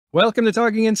Welcome to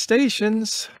Talking in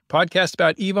Stations, podcast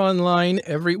about EVE Online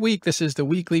every week. This is the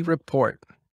weekly report.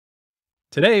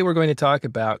 Today, we're going to talk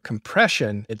about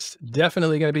compression. It's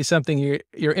definitely going to be something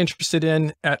you're interested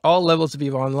in at all levels of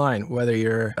EVE Online, whether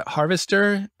you're a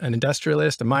harvester, an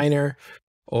industrialist, a miner,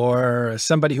 or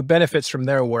somebody who benefits from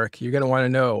their work. You're going to want to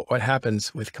know what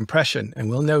happens with compression, and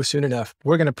we'll know soon enough.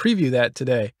 We're going to preview that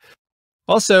today.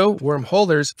 Also,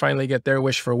 wormholders finally get their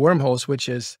wish for wormholes, which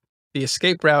is the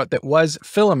escape route that was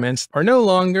Filaments are no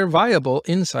longer viable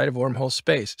inside of wormhole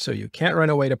space. So you can't run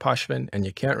away to Poshman and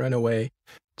you can't run away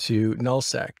to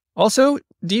null-sec. Also,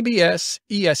 DBS,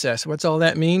 ESS, what's all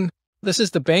that mean? This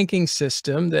is the banking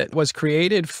system that was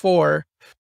created for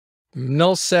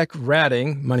null-sec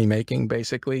ratting, money-making,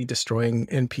 basically destroying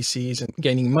NPCs and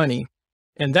gaining money.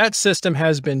 And that system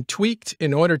has been tweaked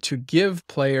in order to give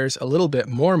players a little bit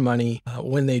more money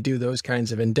when they do those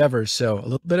kinds of endeavors. So a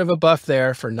little bit of a buff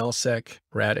there for null-sec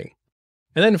ratting.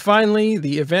 And then finally,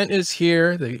 the event is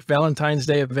here, the Valentine's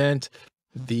Day event,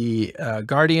 the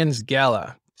Guardians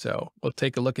Gala. So we'll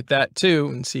take a look at that too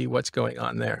and see what's going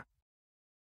on there.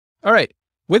 All right,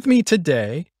 with me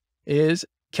today is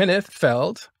Kenneth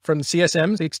Feld from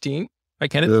CSM 16. Hi,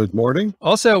 Kenneth. Good morning.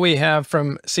 Also, we have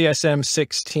from CSM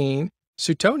 16,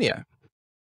 Sutonia.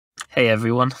 Hey,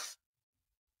 everyone.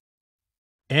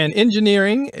 And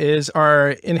engineering is our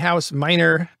in-house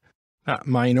miner, not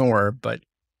minor, but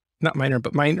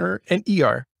miner and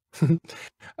ER.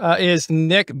 Is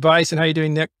Nick Bison. How you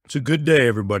doing, Nick? It's a good day,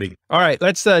 everybody. All right,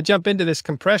 let's jump into this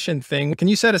compression thing. Can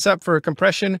you set us up for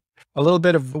compression, a little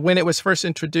bit of when it was first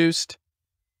introduced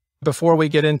before we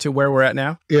get into where we're at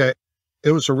now? Yeah,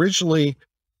 it was originally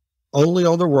only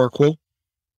on the Workwell,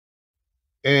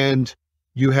 and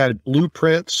you had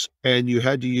blueprints and you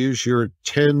had to use your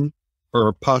 10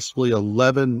 or possibly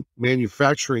 11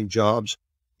 manufacturing jobs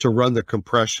to run the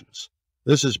compressions.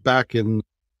 This is back in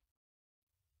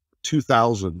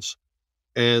 2000s.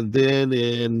 And then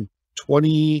in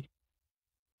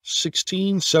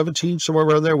 2016, 17, somewhere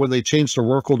around there, when they changed the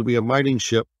Workwell to be a mining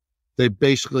ship, they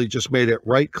basically just made it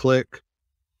right click,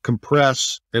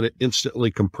 compress, and it instantly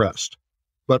compressed.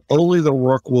 But only the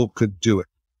Workwell could do it.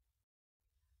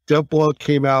 Devblog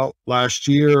came out last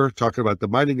year talking about the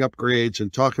mining upgrades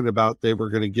and talking about they were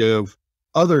going to give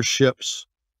other ships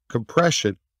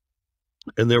compression.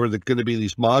 And there were going to be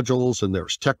these modules, and there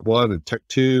was Tech 1 and Tech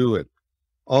 2 and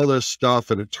all this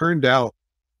stuff. And it turned out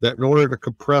that in order to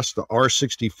compress the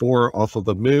R64 off of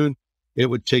the moon, it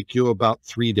would take you about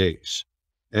 3 days.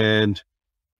 And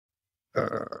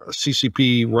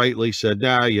CCP rightly said,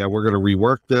 yeah, we're going to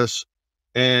rework this.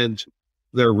 And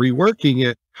they're reworking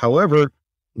it. However,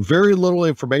 very little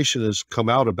information has come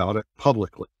out about it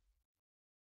publicly.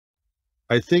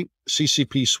 I think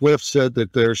CCP Swift said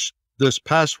that this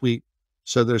past week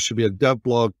said there should be a dev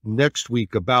blog next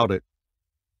week about it.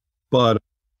 But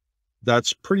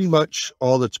that's pretty much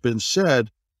all that's been said,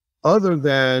 other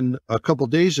than a couple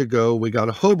days ago, we got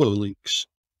a hobo leaks.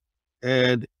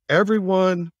 And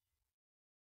everyone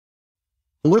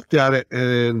looked at it,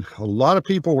 and a lot of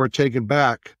people were taken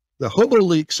back. The hobo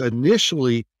leaks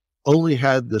initially only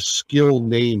had the skill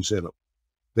names in them.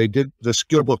 They did the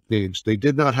skill book names. They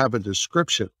did not have a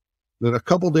description. Then a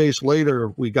couple days later,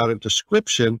 we got a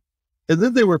description, and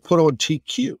then they were put on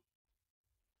TQ.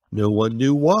 No one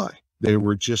knew why. They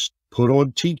were just put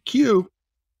on TQ,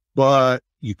 but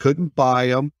you couldn't buy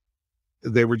them.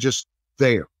 They were just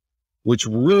there, which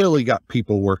really got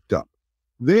people worked up.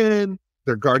 Then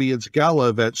the Guardians Gala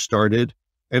event started,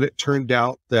 and it turned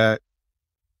out that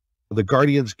the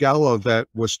Guardians Gala event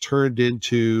was turned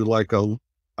into like a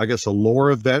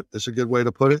lore event is a good way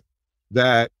to put it,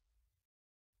 that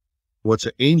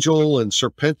Angel and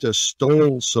Serpentis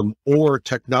stole some ore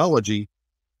technology,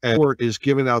 and ore is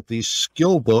giving out these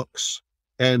skill books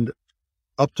and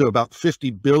up to about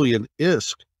 50 billion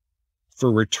ISK for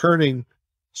returning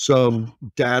some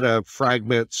data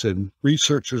fragments and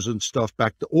researchers and stuff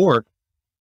back to ore.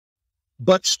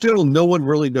 But still, no one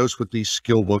really knows what these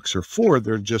skill books are for.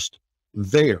 They're just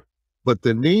there. But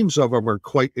the names of them are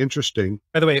quite interesting.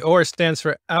 By the way, OR stands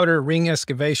for Outer Ring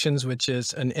Excavations, which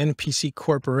is an NPC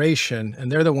corporation,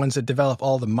 and they're the ones that develop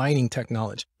all the mining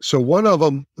technology. So one of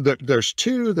them, there's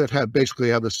two that basically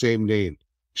have the same name: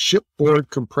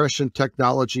 Shipboard Compression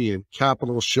Technology and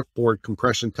Capital Shipboard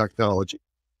Compression Technology.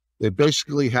 They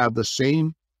basically have the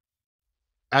same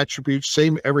attributes,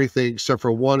 same everything, except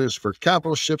for one is for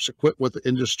capital ships equipped with the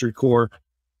industry core,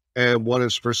 and one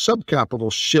is for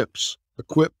subcapital ships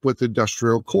equipped with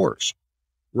industrial cores.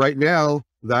 Right now,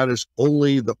 that is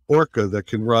only the Orca that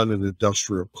can run an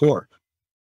industrial core.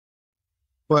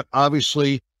 But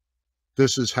obviously,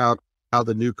 this is how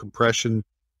the new compression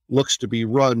looks to be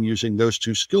run using those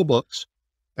two skill books.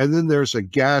 And then there's a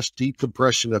gas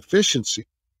decompression efficiency.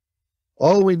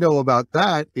 All we know about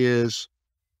that is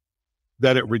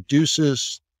that it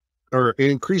reduces or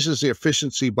it increases the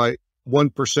efficiency by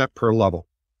 1% per level.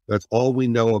 That's all we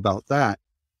know about that.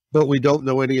 But we don't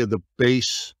know any of the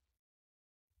base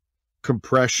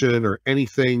compression or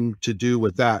anything to do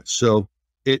with that. So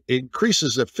it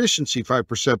increases efficiency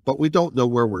 5%, but we don't know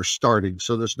where we're starting.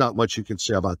 So there's not much you can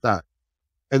say about that.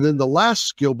 And then the last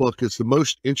skill book is the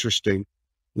most interesting.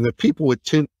 And the people with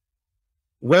tin,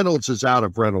 Reynolds is out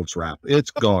of Reynolds wrap.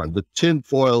 It's gone. The tin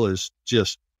foil is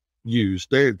just used.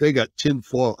 They got tin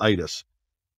foil-itis.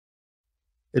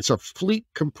 It's a fleet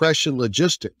compression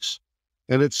logistics.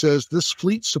 And it says this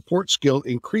fleet support skill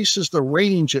increases the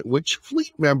range at which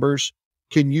fleet members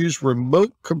can use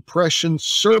remote compression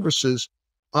services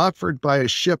offered by a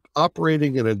ship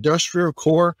operating an industrial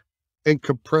core and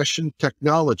compression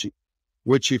technology,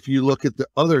 which if you look at the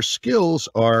other skills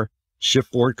are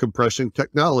shipboard compression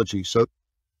technology. So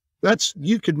that's,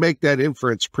 you could make that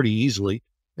inference pretty easily.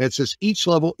 And it says each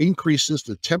level increases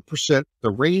to 10%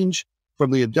 the range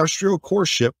from the industrial core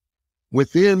ship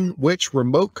within which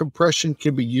remote compression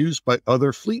can be used by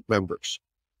other fleet members.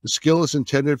 The skill is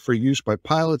intended for use by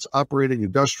pilots operating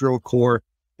industrial core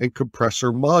and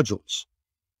compressor modules.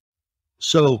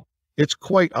 So it's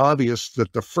quite obvious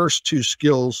that the first two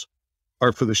skills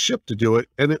are for the ship to do it.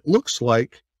 And it looks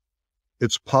like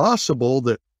it's possible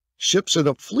that ships in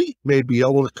a fleet may be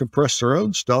able to compress their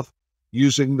own stuff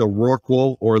using the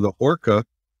Rorqual or the Orca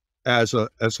as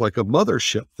like a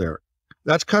mothership there.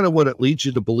 That's kind of what it leads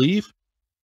you to believe.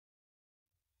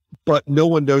 But no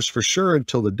one knows for sure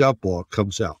until the dev blog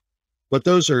comes out. But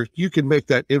those are, you can make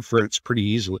that inference pretty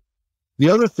easily. The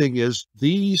other thing is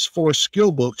these 4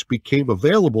 skill books became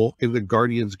available in the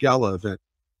Guardians Gala event.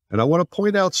 And I want to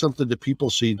point out something to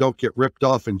people so you don't get ripped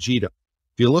off in JITA.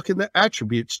 If you look in the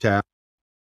attributes tab,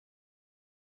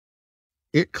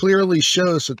 it clearly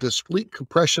shows that this fleet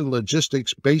compression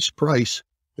logistics base price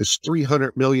is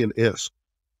 300 million IS.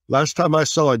 Last time I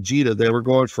saw a JITA, they were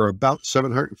going for about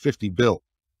 750 bill.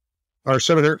 Or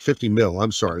 750 mil,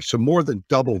 I'm sorry. So more than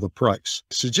double the price.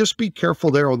 So just be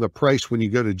careful there on the price when you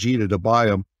go to JITA to buy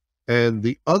them. And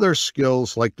the other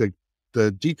skills like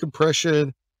the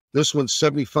decompression, this one's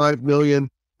 75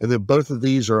 million, and then both of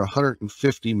these are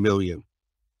 150 million.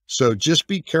 So just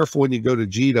be careful when you go to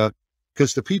JITA,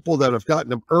 because the people that have gotten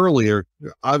them earlier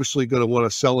are obviously going to want to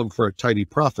sell them for a tidy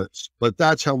profits. But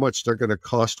that's how much they're going to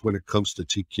cost when it comes to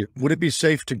TQ. Would it be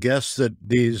safe to guess that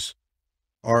these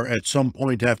are at some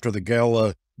point after the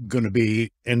Gala going to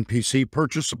be NPC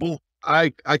purchasable? I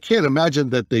can't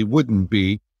imagine that they wouldn't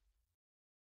be.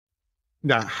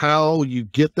 Now, how you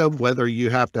get them, whether you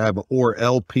have to have an or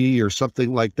LP or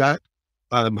something like that,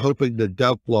 I'm hoping the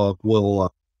dev blog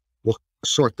will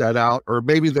sort that out. Or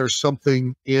maybe there's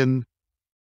something in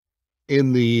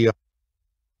the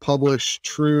published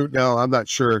true. No, I'm not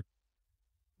sure.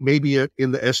 Maybe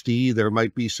in the SDE, there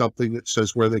might be something that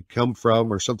says where they come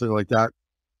from or something like that.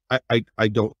 I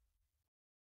don't,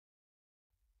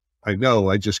 I know,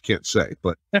 I just can't say,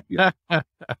 but yeah.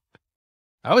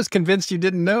 I was convinced you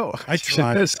didn't know. I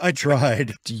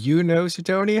tried. Do you know,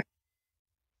 Sutonia?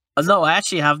 No, I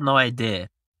actually have no idea.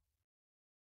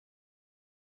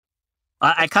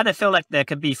 I kind of feel like there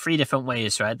could be 3 different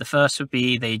ways, right? The first would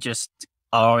be they just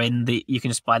are you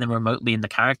can just buy them remotely in the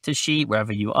character sheet,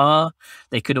 wherever you are.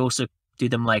 They could also do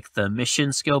them like the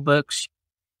mission skill books.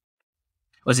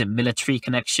 Was it military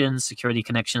connections, security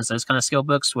connections, those kind of skill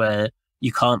books where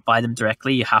you can't buy them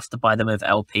directly, you have to buy them with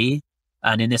LP.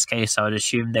 And in this case, I would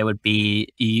assume they would be,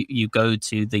 you go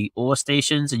to the ore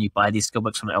stations and you buy these skill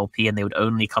books from LP and they would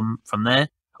only come from there.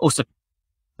 Also,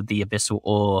 the abyssal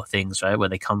ore things, right, where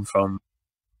they come from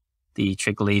the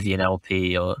Triglavian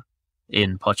LP or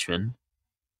in Pochman.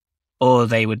 Or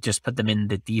they would just put them in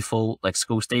the default, like,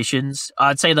 school stations.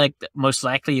 I'd say, like, most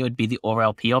likely it would be the ore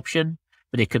LP option,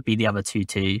 but it could be the other 2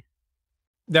 too.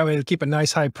 That way, keep a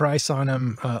nice high price on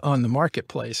them on the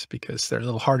marketplace because they're a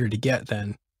little harder to get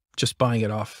than just buying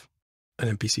it off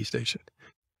an NPC station.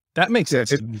 That makes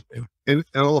sense. In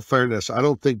all fairness, I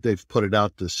don't think they've put it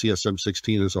out to CSM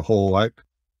 16 as a whole.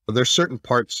 But there's certain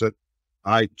parts that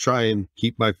I try and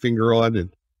keep my finger on,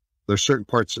 and there's certain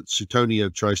parts that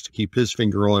Sutonia tries to keep his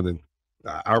finger on, and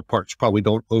our parts probably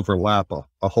don't overlap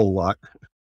a whole lot.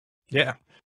 Yeah.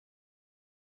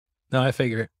 No, I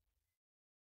figure it.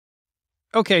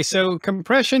 Okay, so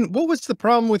compression, what was the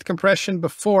problem with compression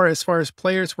before as far as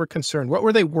players were concerned? What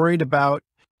were they worried about?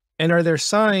 And are there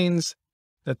signs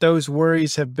that those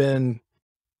worries have been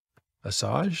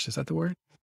assuaged? Is that the word?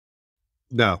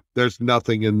 No, there's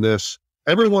nothing in this.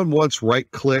 everyone wants right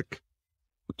click,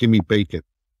 give me bacon.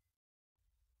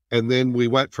 And then we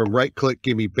went from right click,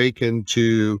 give me bacon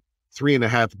to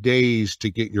 3.5 days to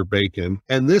get your bacon.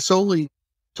 And this only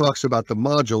talks about the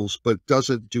modules, but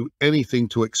doesn't do anything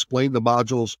to explain the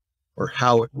modules or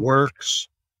how it works,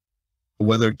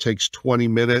 whether it takes 20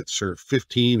 minutes or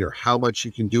 15 or how much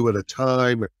you can do at a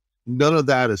time. None of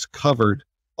that is covered.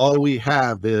 All we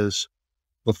have is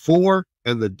before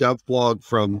and the dev blog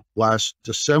from last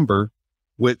December,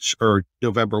 or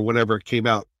November, whenever it came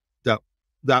out,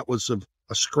 that was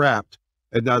a scrapped.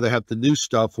 And now they have the new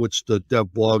stuff, which the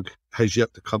dev blog has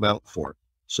yet to come out for.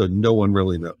 So no one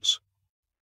really knows.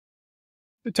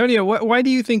 Sutonia, why do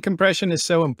you think compression is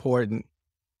so important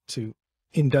to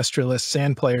industrialists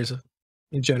and players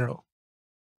in general?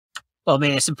 Well, I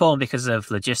mean, it's important because of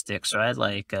logistics, right?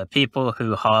 Like people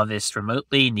who harvest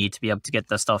remotely need to be able to get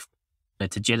their stuff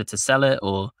to Gala to sell it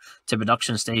or to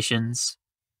production stations.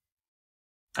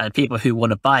 And people who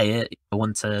want to buy it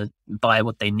want to buy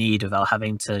what they need without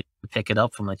having to pick it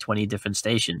up from like 20 different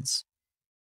stations.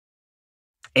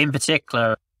 In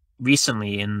particular,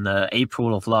 recently in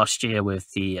April of last year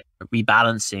with the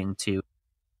rebalancing to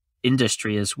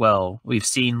industry as well, we've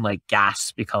seen like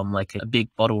gas become like a big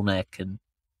bottleneck, and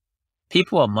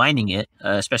people are mining it,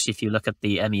 especially if you look at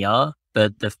the MER.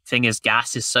 But the thing is,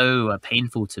 gas is so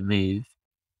painful to move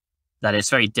that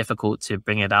it's very difficult to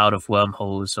bring it out of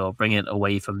wormholes or bring it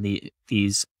away from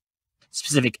these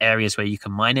specific areas where you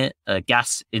can mine it.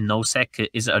 Gas in null-sec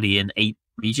is only in 8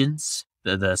 regions,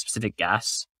 the specific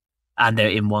gas, and they're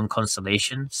in one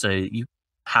constellation. So you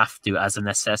have to, as a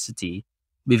necessity,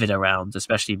 move it around,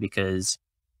 especially because,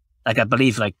 like, I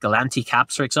believe like Galanti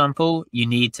caps, for example, you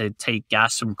need to take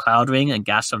gas from Cloud Ring and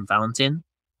gas from Fountain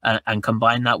and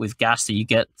combine that with gas that you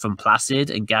get from Placid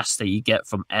and gas that you get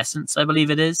from Essence, I believe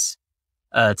it is,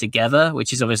 together,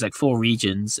 which is always like 4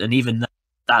 regions. And even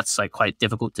that's like quite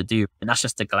difficult to do. And that's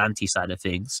just the Galanti side of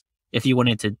things. If you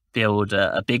wanted to build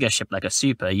a bigger ship like a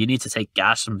super, you need to take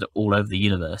gas from all over the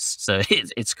universe. So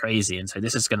it's crazy. And so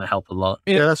this is going to help a lot.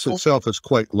 Gas itself is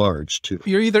quite large too.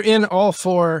 You're either in all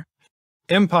 4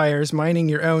 empires mining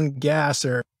your own gas,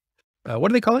 or what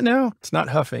do they call it now? It's not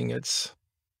huffing, it's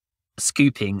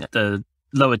scooping. The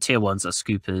lower tier ones are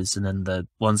scoopers, and then the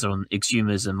ones on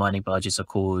exhumers and mining barges are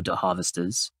called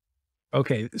harvesters.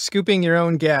 Okay, scooping your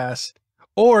own gas,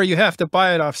 or you have to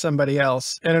buy it off somebody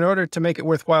else. And in order to make it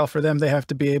worthwhile for them, they have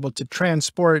to be able to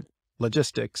transport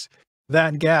logistics,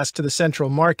 that gas to the central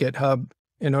market hub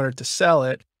in order to sell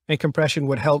it. And compression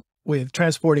would help with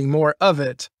transporting more of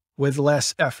it with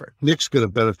less effort. Nick's going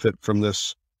to benefit from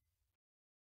this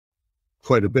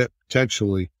quite a bit,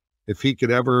 potentially, if he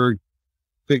could ever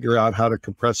figure out how to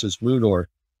compress his moon ore.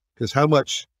 Because how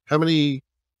many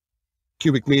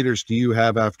cubic meters do you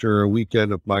have after a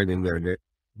weekend of mining there, Nick?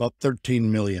 About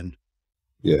 13 million.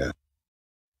 Yeah.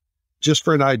 Just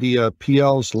for an idea,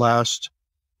 PL's last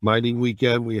mining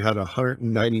weekend, we had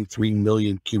 193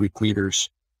 million cubic meters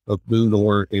of moon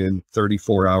ore in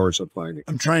 34 hours of mining.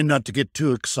 I'm trying not to get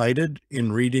too excited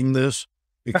in reading this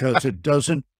because it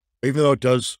doesn't, even though it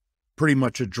does pretty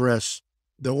much address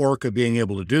the Orca being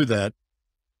able to do that,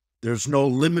 there's no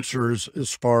limiters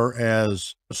as far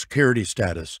as security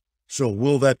status. So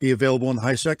will that be available in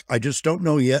HiSec? I just don't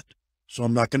know yet. So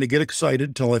I'm not going to get excited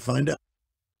until I find out.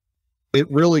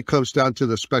 It really comes down to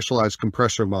the specialized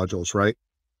compressor modules, right?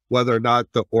 Whether or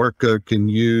not the Orca can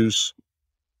use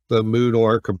the moon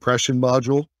ore compression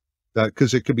module,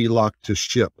 because it could be locked to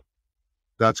ship.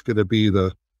 That's going to be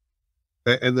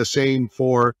and the same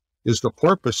for, is the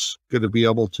Porpoise going to be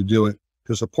able to do it?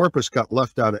 Because the Porpoise got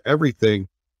left out of everything.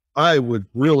 I would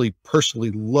really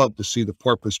personally love to see the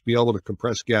Porpoise be able to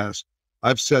compress gas.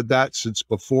 I've said that since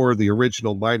before the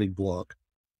original mining blog.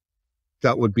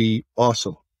 That would be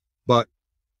awesome. But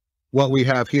what we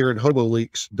have here in Hobo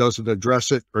Leaks doesn't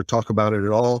address it or talk about it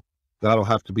at all. That'll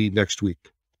have to be next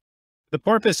week. The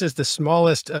Porpoise is the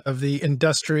smallest of the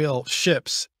industrial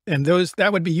ships, and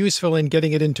that would be useful in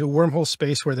getting it into wormhole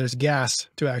space where there's gas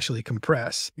to actually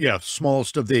compress. Yeah,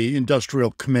 smallest of the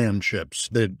industrial command ships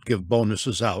that give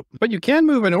bonuses out. But you can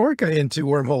move an Orca into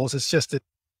wormholes. It's just that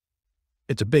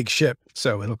it's a big ship,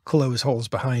 so it'll close holes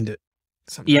behind it.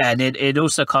 Yeah, and it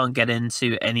also can't get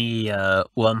into any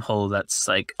wormhole that's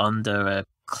like under a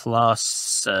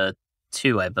class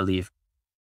 2, I believe.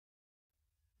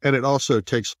 And it also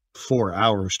takes 4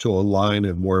 hours to align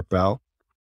and warp out.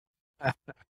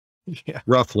 Yeah.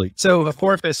 Roughly. So a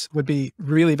Porpoise would be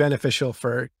really beneficial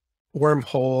for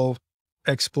wormhole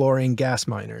exploring gas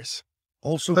miners.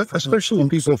 Also, especially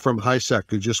people from HiSec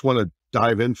who just want to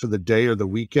dive in for the day or the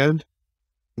weekend.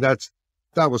 That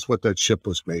was what that ship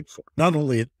was made for. Not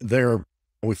only their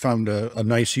We found a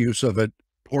nice use of it.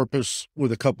 Porpoise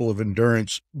with a couple of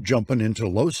endurance jumping into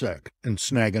low-sec and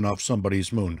snagging off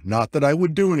somebody's moon. Not that I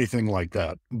would do anything like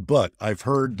that, but I've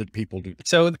heard that people do.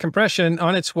 So the compression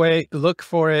on its way, look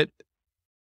for it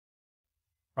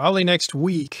probably next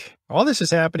week. All this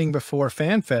is happening before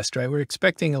FanFest, right? We're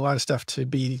expecting a lot of stuff to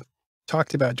be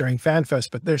talked about during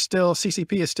FanFest, but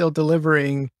CCP is still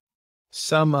delivering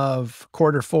some of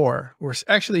Q4. We're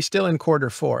actually still in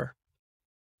Q4,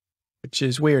 which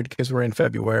is weird because we're in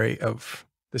February of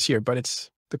this year, but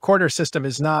the quarter system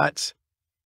is not.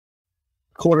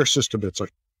 Quarter system, it's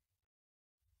like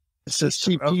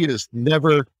CCP is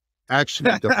never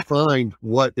actually defined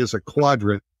what is a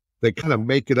quadrant. They kind of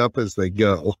make it up as they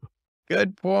go.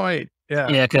 Good point. Yeah.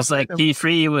 Yeah, because like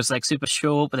Q3 was like super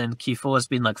short, but then Q4 has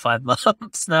been like 5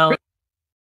 months now.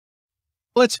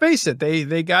 Let's face it,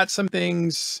 they got some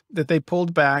things that they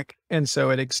pulled back, and so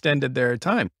it extended their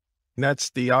time. And that's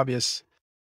the obvious.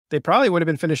 They probably would have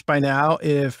been finished by now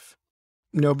if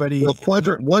nobody. Well,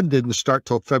 Quadrant 1 didn't start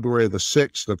till February the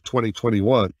 6th of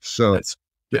 2021. So that's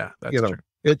true.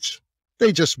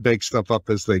 They just make stuff up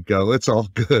as they go. It's all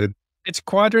good. It's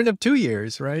quadrant of 2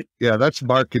 years, right? Yeah, that's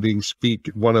marketing speak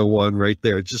 101 right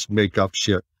there. Just make up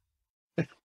shit.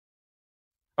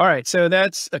 All right, so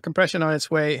that's a compression on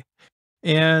its way.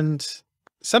 And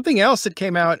something else that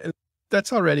came out,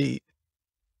 that's already.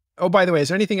 Oh, by the way, is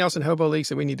there anything else in Hobo Leaks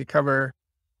that we need to cover?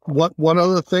 One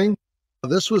other thing.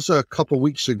 This was a couple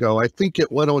weeks ago. I think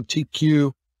it went on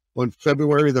TQ on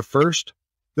February the 1st.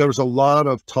 There was a lot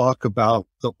of talk about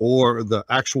the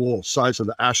actual size of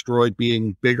the asteroid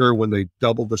being bigger when they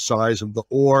doubled the size of the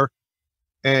ore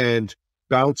and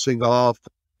bouncing off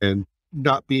and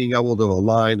not being able to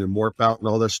align and warp out and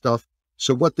all this stuff.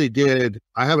 So what they did,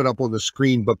 I have it up on the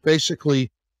screen, but basically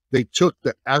they took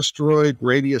the asteroid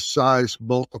radius size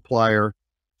multiplier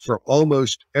for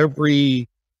almost everything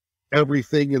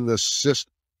in the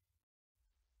system,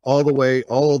 all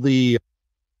of the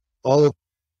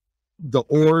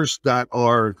ores that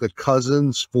are the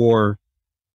cousins for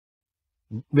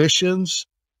missions,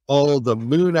 all the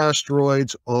moon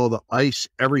asteroids, all the ice,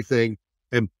 everything,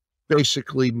 and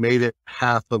basically made it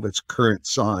half of its current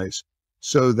size,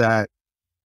 so that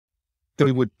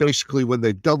they would basically, when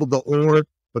they doubled the ore,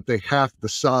 but they halved the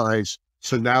size,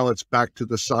 so now it's back to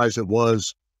the size it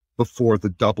was before the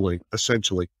doubling,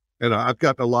 essentially. And I've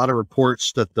gotten a lot of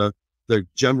reports that the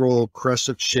general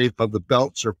crescent shape of the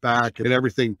belts are back and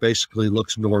everything basically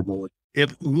looks normal.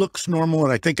 It looks normal,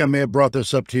 and I think I may have brought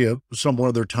this up to you some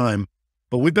other time,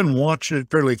 but we've been watching it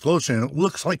fairly closely, and it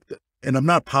looks like, and I'm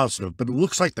not positive, but it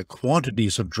looks like the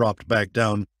quantities have dropped back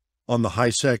down on the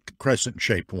high-sec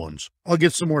crescent-shaped ones. I'll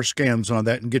get some more scans on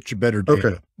that and get you better data.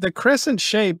 Okay. The crescent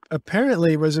shape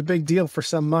apparently was a big deal for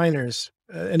some miners.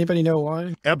 Anybody know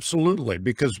why? Absolutely,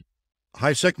 because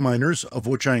high-sec miners, of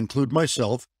which I include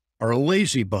myself, are a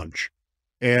lazy bunch,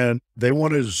 and they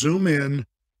want to zoom in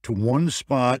to one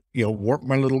spot, warp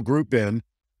my little group in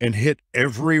and hit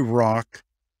every rock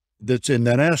that's in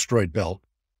that asteroid belt.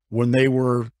 When they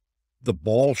were the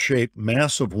ball-shaped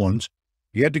massive ones,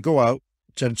 you had to go out,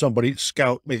 send somebody,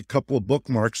 scout, make a couple of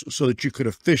bookmarks so that you could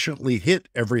efficiently hit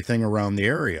everything around the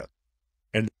area.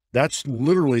 And that's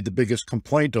literally the biggest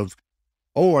complaint of,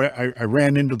 oh, I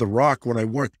ran into the rock when I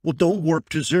warped. Well, don't warp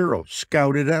to 0,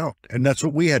 scout it out. And that's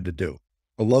what we had to do.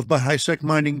 I love my high-sec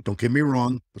mining, don't get me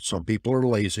wrong, but some people are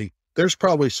lazy. There's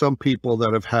probably some people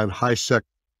that have had high-sec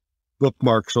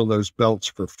bookmarks on those belts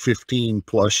for 15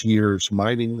 plus years,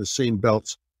 mining the same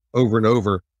belts over and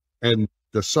over. And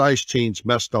the size change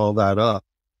messed all that up.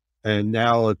 And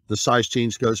now the size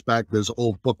change goes back, those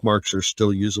old bookmarks are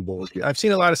still usable again. I've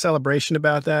seen a lot of celebration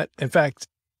about that. In fact,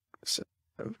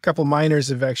 a couple miners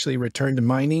have actually returned to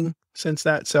mining since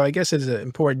that. So I guess it is an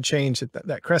important change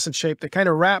that crescent shape that kind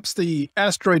of wraps the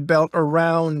asteroid belt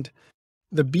around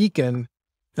the beacon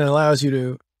and allows you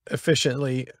to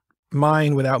efficiently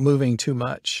mine without moving too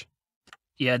much.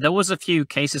 Yeah, there was a few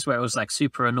cases where it was like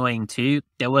super annoying too.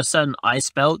 There were certain ice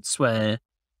belts where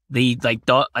there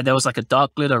was like a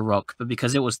dark glitter rock, but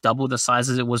because it was double the size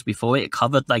as it was before, it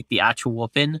covered like the actual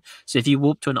warp in. So if you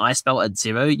warp to an ice belt at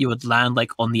 0, you would land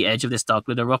like on the edge of this dark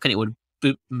glitter rock, and it would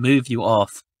move you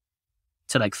off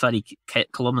to like 30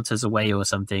 kilometers away or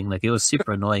something. Like, it was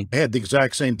super annoying. I had the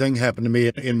exact same thing happen to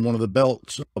me in one of the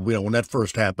belts. When that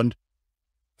first happened,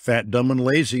 fat, dumb, and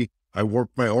lazy, I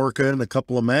warped my Orca and a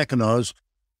couple of Mackinaws,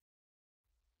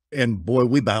 and boy,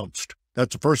 we bounced.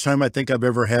 That's the first time I think I've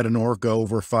ever had an Orca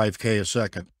over 5K a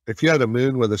second. If you had a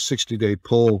moon with a 60-day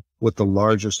pull with the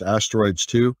largest asteroids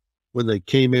too, when they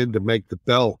came in to make the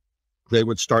belt, they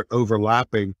would start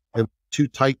overlapping, and two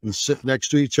Titans sit next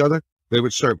to each other. They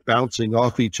would start bouncing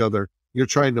off each other you're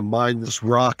trying to mine this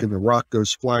rock and the rock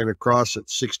goes flying across at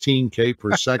 16K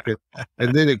per second.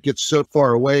 And then it gets so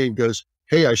far away and goes,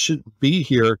 hey, I shouldn't be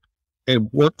here,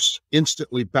 and works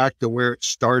instantly back to where it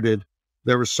started.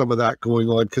 There was some of that going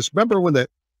on. Because remember when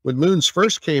moons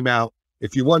first came out,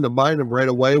 if you wanted to mine them right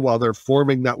away while they're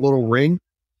forming that little ring,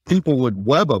 people would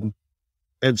web them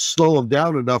and slow them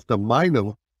down enough to mine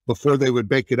them before they would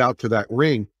make it out to that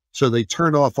ring. So they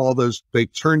turn off all those,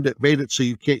 made it so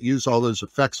you can't use all those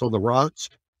effects on the rocks.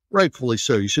 Rightfully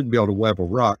so, you shouldn't be able to web a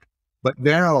rock. But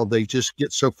now they just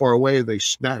get so far away and they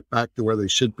snap back to where they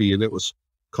should be. And it was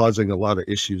causing a lot of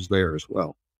issues there as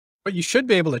well. But you should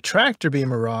be able to tractor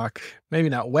beam a rock, maybe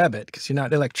not web it, because you're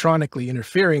not electronically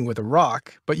interfering with a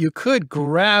rock, but you could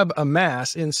grab a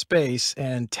mass in space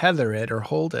and tether it or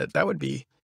hold it. That would be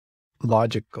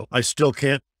logical. I still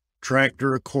can't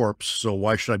tractor a corpse, so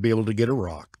why should I be able to get a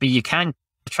rock? But you can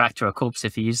tractor a corpse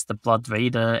if you use the Blood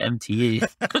Raider MTE.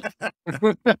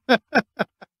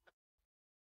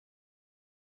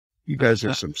 You guys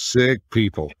are some sick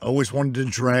people. Always wanted to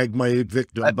drag my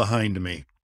victim behind me.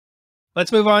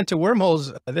 Let's move on to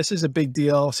wormholes. This is a big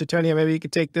deal. Sutonia, maybe you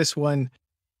could take this one.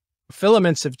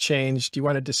 Filaments have changed. Do you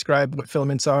want to describe what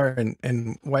filaments are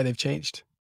and why they've changed?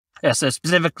 Yeah, so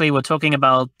specifically, we're talking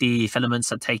about the filaments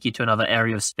that take you to another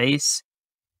area of space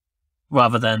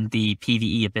rather than the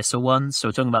PvE abyssal ones. So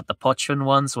we're talking about the Potron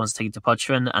ones, the ones that take you to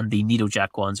Potron, and the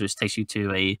Needlejack ones, which takes you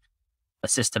to a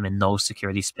system in null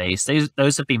security space.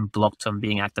 Those have been blocked from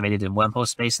being activated in wormhole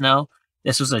space now.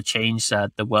 This was a change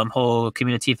that the wormhole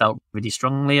community felt really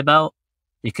strongly about,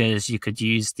 because you could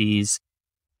use these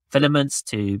filaments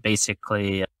to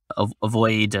basically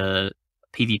avoid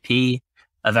PvP.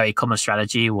 A very common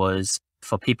strategy was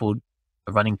for people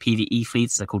running PvE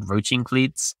fleets. They're called roaching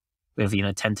fleets with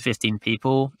 10 to 15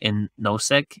 people in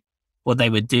null-sec. What they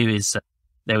would do is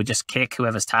they would just kick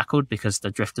whoever's tackled, because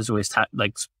the drifters always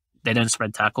they don't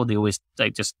spread tackle. They always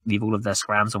just leave all of their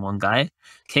scrams on one guy,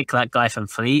 kick that guy from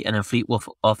fleet, and then fleet wolf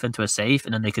off into a safe,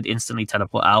 and then they could instantly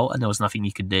teleport out, and there was nothing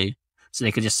you could do. So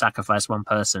they could just sacrifice one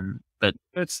person. But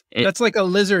that's like a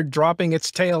lizard dropping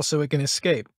its tail so it can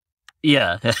escape.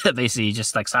 Yeah, basically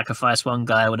just like sacrifice one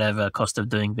guy, whatever cost of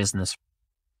doing business.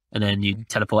 And then you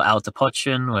teleport out to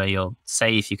Potron where you're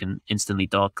safe. You can instantly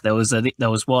dock. There was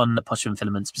one Potron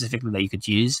filament specifically that you could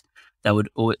use that would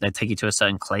take you to a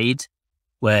certain clade,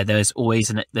 where there's always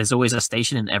a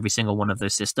station in every single one of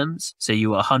those systems. So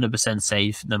you are 100%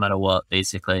 safe no matter what,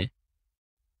 basically,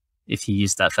 if you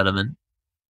use that filament.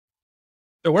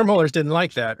 The wormholers didn't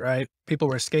like that, right? People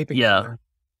were escaping. Yeah.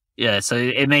 Yeah, so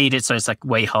it made it so it's like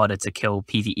way harder to kill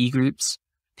PvE groups.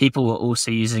 People were also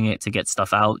using it to get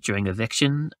stuff out during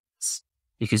evictions,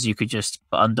 because you could just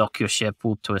undock your ship,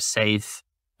 warp to a safe,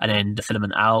 and then the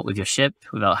filament out with your ship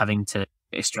without having to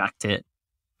extract it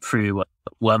through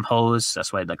wormholes.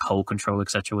 That's why like hull control,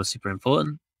 etc., was super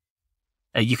important.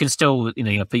 You can still,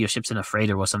 put your ships in a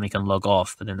freighter or something and log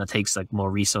off, but then that takes like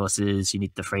more resources. You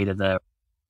need the freighter there,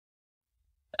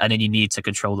 and then you need to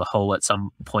control the hull at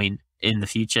some point in the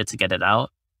future to get it out.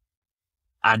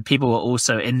 And people were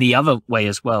also, in the other way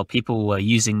as well, people were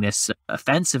using this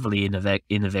offensively in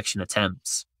eviction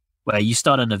attempts, where you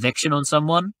start an eviction on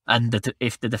someone, and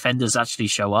if the defenders actually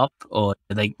show up, or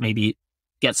they maybe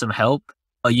get some help,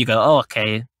 or you go, oh,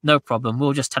 okay, no problem,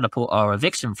 we'll just teleport our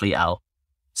eviction fleet out.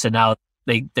 So now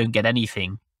they don't get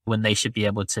anything when they should be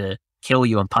able to kill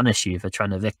you and punish you for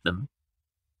trying to evict them.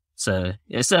 So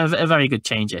it's a very good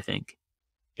change, I think.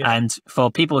 Yeah. And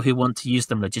for people who want to use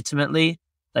them legitimately,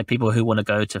 like people who want to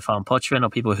go to farm Potron or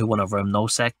people who want to roam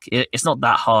null-sec, it's not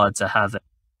that hard to have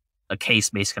a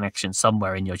case-based connection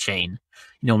somewhere in your chain.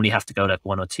 You normally have to go like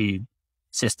 1 or 2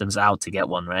 systems out to get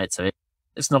one, right? So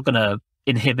it's not going to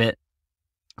inhibit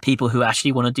people who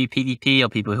actually want to do PvP or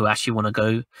people who actually want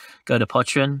to go to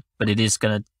Potron, but it is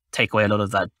going to take away a lot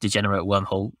of that degenerate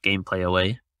wormhole gameplay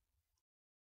away.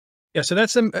 Yeah, so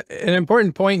that's an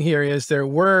important point here, is there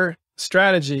were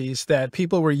strategies that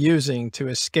people were using to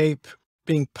escape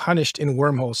being punished in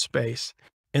wormhole space.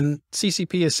 And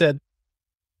CCP has said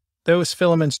those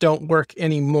filaments don't work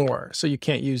anymore, so you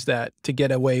can't use that to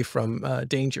get away from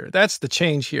danger. That's the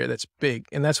change here that's big,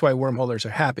 and that's why wormholers are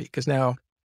happy, because now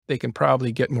they can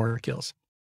probably get more kills.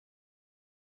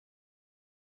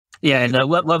 Yeah, and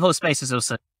wormhole space is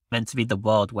also meant to be the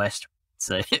Wild West,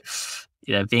 so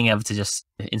being able to just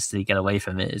instantly get away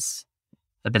from it is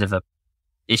a bit of a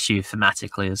issue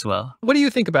thematically as well. What do you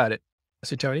think about it,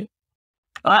 Sutonia?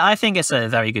 I think it's a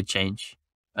very good change.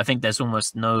 I think there's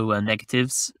almost no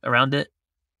negatives around it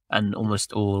and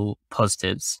almost all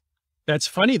positives. That's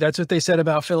funny. That's what they said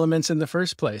about filaments in the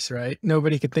first place, right?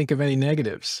 Nobody could think of any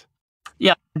negatives.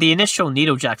 Yeah, The initial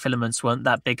needlejack filaments weren't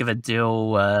that big of a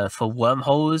deal for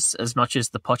wormholes as much as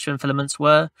the Pochman filaments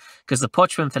were, because the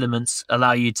Pochman filaments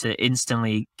allow you to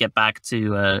instantly get back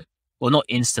to, well, not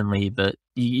instantly, but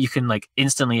you can like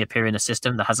instantly appear in a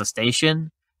system that has a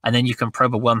station, and then you can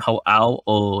probe a wormhole out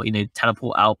or,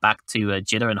 teleport out back to a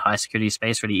jitter and high security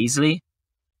space really easily.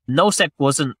 Null-sec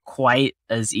wasn't quite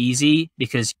as easy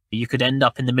because you could end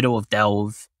up in the middle of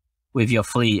Delve with your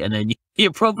fleet, and then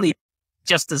you're probably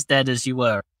just as dead as you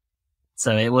were.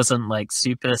 So it wasn't like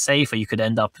super safe, or you could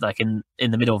end up like in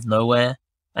the middle of nowhere,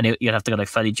 and you'd have to go like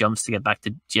 30 jumps to get back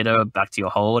to jitter or back to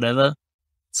your hole, whatever.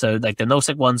 So like the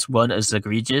null-sec ones weren't as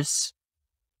egregious,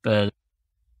 but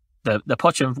the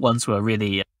Pochman ones were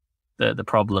really the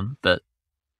problem. But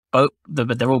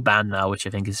they're all banned now, which I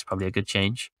think is probably a good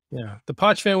change. Yeah, the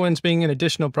Pochman ones being an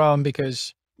additional problem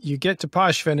because you get to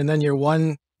Pochman and then you're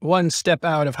one step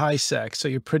out of high sec, so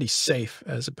you're pretty safe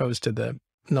as opposed to the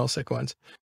null-sec ones.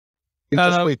 You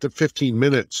just wait the 15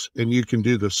 minutes and you can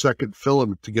do the second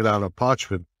filament to get out of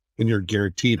Pochman and you're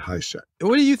guaranteed high sec.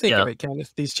 What do you think of it,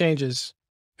 Kenneth, these changes?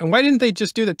 And why didn't they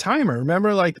just do the timer?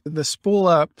 Remember, like the spool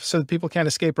up so that people can't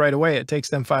escape right away. It takes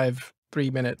them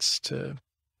 3 minutes to...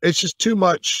 It's just too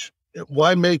much.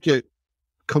 Why make it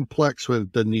complex when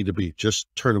it doesn't need to be? Just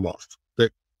turn them off.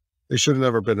 They should have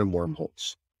never been in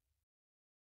wormholes.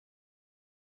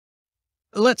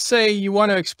 Let's say you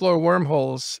want to explore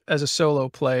wormholes as a solo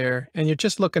player and you're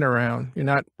just looking around. You're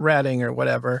not ratting or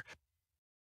whatever.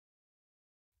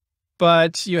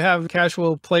 But you have a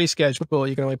casual play schedule.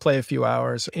 You can only play a few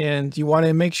hours and you want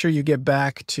to make sure you get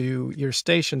back to your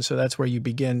station. So that's where you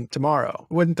begin tomorrow.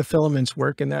 Wouldn't the filaments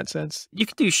work in that sense? You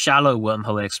could do shallow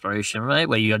wormhole exploration, right?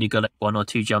 Where you only go like 1 or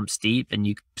 2 jumps deep and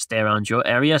you stay around your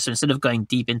area. So instead of going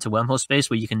deep into wormhole space,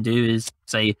 what you can do is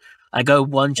say, I go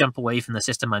 1 jump away from the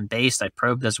system I'm based. I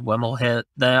probe, there's a wormhole here,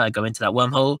 there. I go into that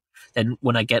wormhole. Then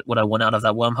when I get what I want out of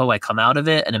that wormhole, I come out of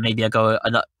it. And then maybe I go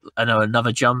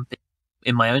another jump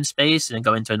in my own space and then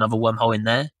go into another wormhole in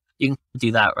there. You can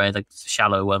do that, right? Like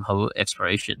shallow wormhole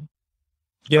exploration.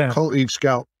 Yeah. Call Eve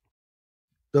Scout.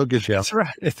 They'll get you out. That's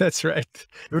right. That's right.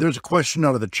 There's a question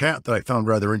out of the chat that I found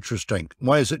rather interesting.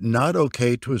 Why is it not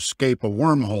okay to escape a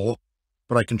wormhole,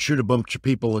 but I can shoot a bunch of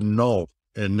people in null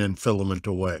and then filament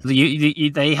away?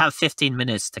 They have 15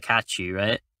 minutes to catch you,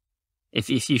 right? If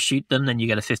you shoot them, then you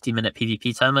get a 15-minute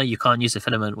PvP timer. You can't use a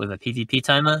filament with a PvP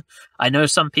timer. I know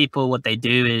some people, what they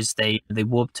do is they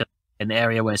warp to an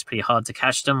area where it's pretty hard to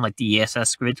catch them, like the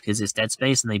ESS grid, because it's dead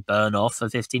space, and they burn off for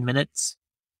 15 minutes.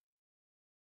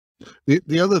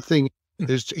 The other thing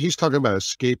is he's talking about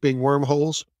escaping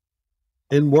wormholes.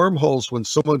 In wormholes, when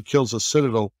someone kills a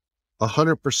Citadel,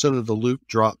 100% of the loot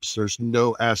drops. There's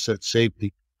no asset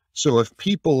safety. So if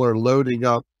people are loading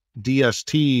up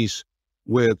DSTs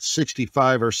with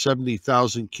 65 or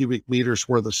 70,000 cubic meters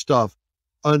worth of stuff,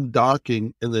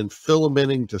 undocking and then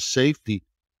filamenting to safety,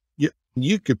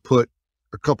 you could put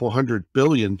a couple 100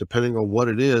 billion, depending on what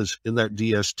it is, in that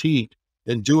DST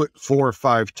and do it 4 or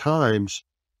 5 times.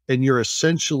 And you're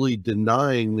essentially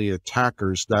denying the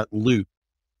attackers that loot.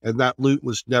 And that loot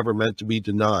was never meant to be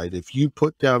denied. If you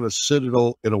put down a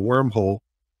Citadel in a wormhole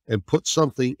and put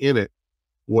something in it,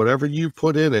 whatever you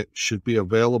put in it should be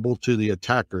available to the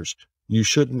attackers. You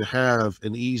shouldn't have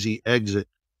an easy exit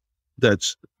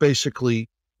that's basically,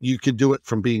 you can do it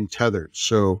from being tethered.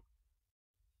 So,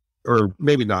 or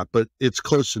maybe not, but it's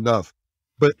close enough.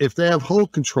 But if they have hull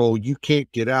control, you can't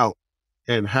get out,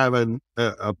 and having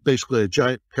basically a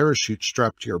giant parachute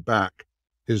strapped to your back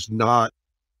is not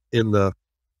in the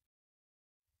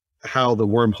how the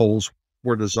wormholes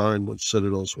were designed when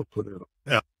Citadels were put in.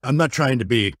 Yeah, I'm not trying to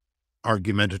be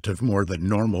argumentative more than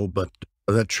normal, but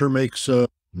that sure makes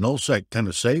null-sec kind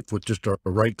of safe with just a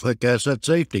right-click asset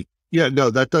safety. Yeah, no,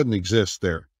 that doesn't exist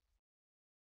there.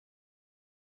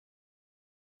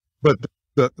 But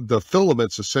the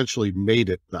filaments essentially made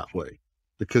it that way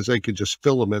because they could just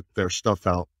filament their stuff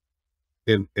out,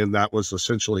 and that was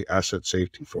essentially asset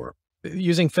safety for them.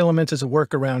 Using filaments as a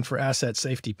workaround for asset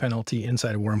safety penalty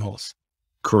inside of wormholes.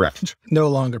 Correct. No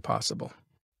longer possible.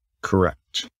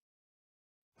 Correct.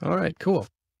 All right, cool.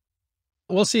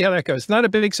 We'll see how that goes. Not a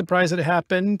big surprise that it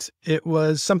happened. It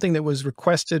was something that was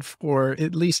requested for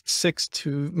at least 6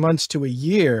 months to a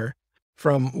year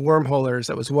from wormholers.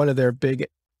 That was one of their big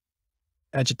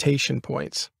agitation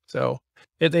points. So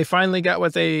they finally got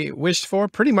what they wished for,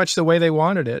 pretty much the way they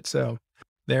wanted it. So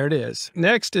there it is.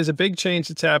 Next is a big change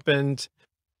that's happened.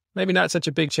 Maybe not such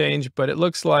a big change, but it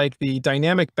looks like the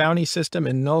dynamic bounty system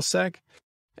in null-sec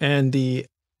and the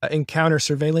encounter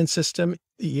surveillance system,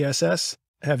 ESS,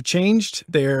 have changed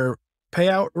their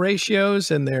payout ratios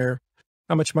and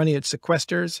how much money it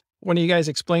sequesters. One of you guys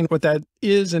explain what that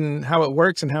is and how it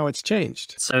works and how it's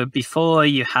changed. So before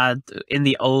you had in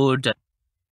the old,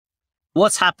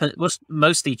 what's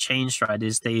mostly changed, right,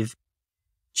 is they've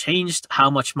changed how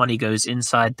much money goes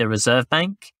inside the reserve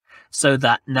bank, so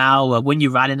that now when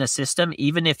you ran in a system,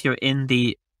 even if you're in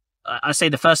the, I say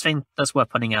the first thing that's worth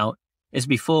pointing out is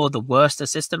before the worst a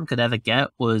system could ever get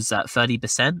was at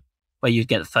 30%, where you'd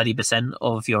get 30%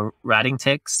 of your ratting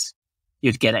ticks.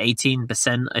 You'd get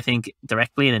 18%, I think,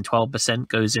 directly, and then 12%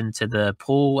 goes into the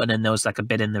pool, and then there was like a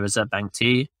bit in the reserve bank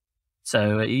too.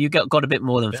 So you got a bit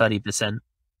more than 30%.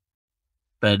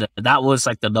 But that was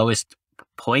like the lowest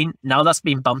point. Now that's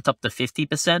been bumped up to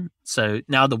 50%. So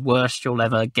now the worst you'll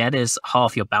ever get is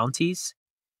half your bounties.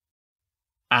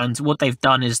 And what they've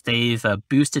done is they've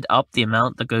boosted up the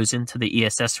amount that goes into the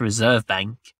ESS reserve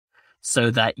bank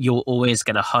so that you'll always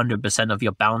get 100% of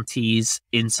your bounties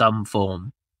in some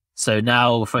form. So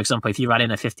now, for example, if you ran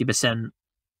in a 50%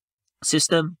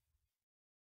 system,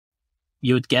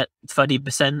 you would get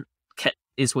 30%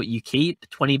 is what you keep.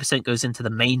 20% goes into the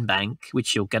main bank,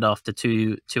 which you'll get after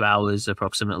two hours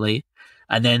approximately.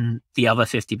 And then the other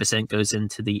 50% goes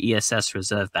into the ESS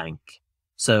reserve bank.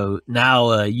 So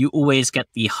now you always get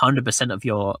the 100% of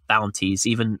your bounties,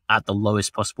 even at the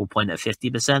lowest possible point at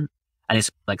 50%. And it's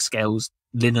like scales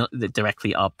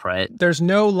directly up, right? There's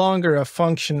no longer a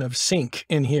function of sink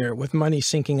in here with money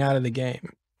sinking out of the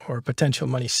game or potential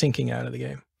money sinking out of the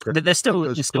game. There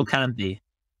still can be.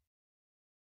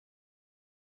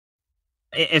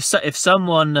 If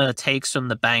someone takes from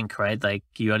the bank, right, like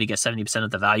you only get 70%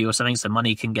 of the value or something, so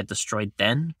money can get destroyed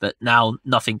then, but now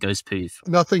nothing goes poof.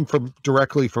 Nothing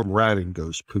directly from ratting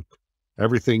goes poof.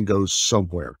 Everything goes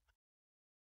somewhere.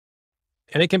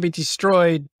 And it can be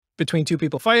destroyed between two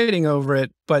people fighting over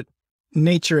it, but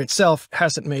nature itself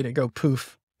hasn't made it go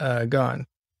poof, gone.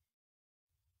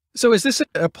 So is this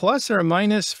a plus or a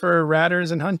minus for ratters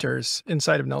and hunters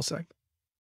inside of null-sec?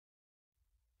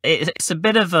 It's a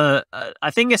bit of a, I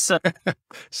think it's a...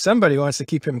 Somebody wants to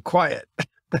keep him quiet.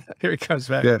 Here he comes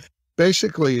back. Yeah.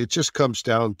 Basically, it just comes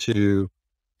down to,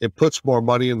 it puts more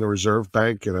money in the reserve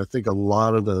bank. And I think a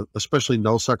lot of especially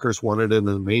null-seckers want it in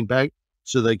the main bank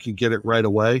so they can get it right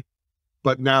away.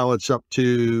 But now it's up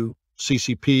to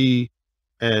CCP.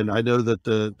 And I know that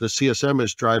the CSM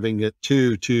is driving it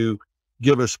too, to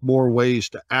give us more ways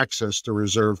to access the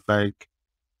reserve bank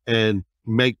and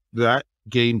make that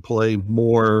gameplay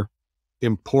more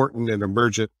important and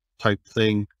emergent type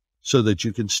thing so that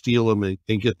you can steal them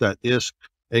and get that ISK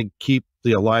and keep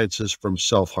the alliances from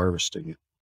self-harvesting it.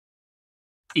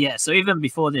 Yeah, so even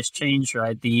before this change,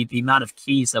 right, the amount of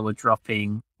keys that were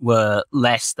dropping were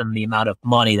less than the amount of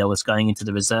money that was going into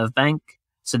the reserve bank.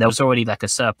 So there was already like a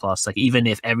surplus. Like even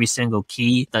if every single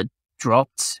key that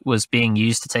dropped was being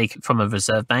used to take from a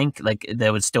reserve bank, like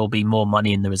there would still be more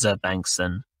money in the reserve banks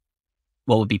than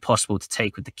what would be possible to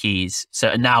take with the keys.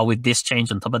 So now with this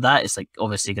change on top of that, it's like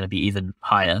obviously going to be even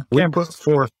higher. We put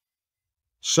forth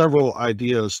several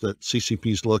ideas that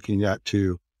CCP is looking at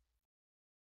to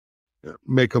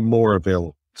make them more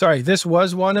available. Sorry, this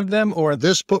was one of them, or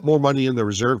this put more money in the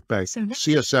reserve bank.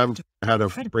 CSM had a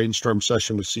brainstorm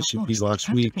session with CCP last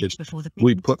week, and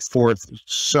we put forth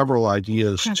several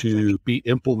ideas to be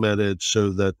implemented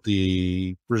so that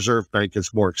the reserve bank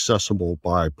is more accessible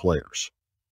by players.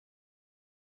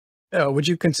 Would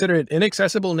you consider it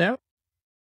inaccessible now?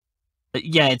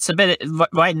 Yeah, it's a bit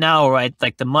right now, right?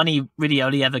 Like the money really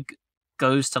only ever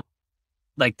goes to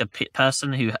like the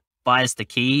person who buys the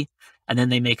key, and then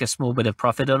they make a small bit of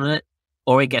profit on it,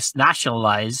 or it gets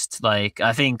nationalized. Like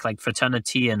I think like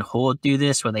Fraternity and Horde do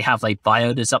this, where they have like buy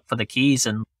orders up for the keys,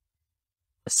 and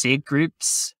SIG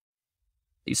groups,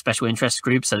 these special interest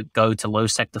groups that go to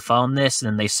low-sec to farm this, and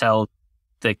then they sell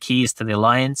the keys to the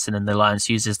Alliance, and then the Alliance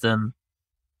uses them.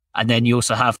 And then you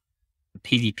also have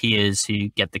PvPers who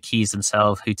get the keys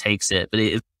themselves, who takes it, but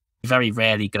it very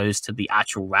rarely goes to the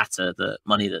actual ratter, the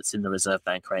money that's in the reserve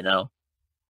bank right now.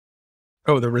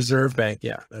 Oh, the reserve bank.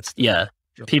 Yeah. Yeah.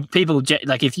 People,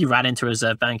 like if you ran into a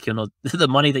reserve bank, you're not, the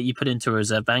money that you put into a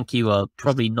reserve bank, you are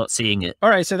probably not seeing it. All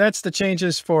right. So that's the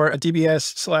changes for a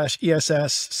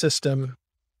DBS/ESS system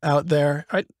out there.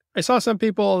 I saw some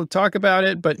people talk about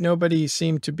it, but nobody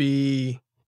seemed to be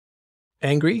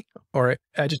angry or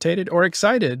agitated or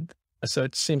excited. So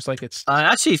it seems like it's... I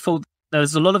actually thought there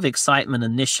was a lot of excitement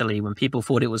initially when people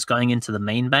thought it was going into the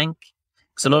main bank.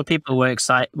 Because a lot of people were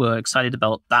excited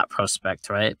about that prospect,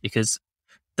 right? Because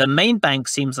the main bank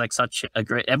seems like such a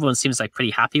great... Everyone seems like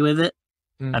pretty happy with it.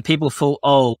 And people thought,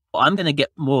 oh, I'm going to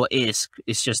get more ISK.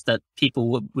 It's just that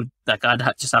people would like, I'd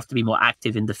just have to be more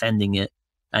active in defending it.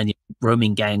 And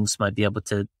roaming gangs might be able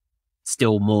to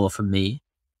steal more from me.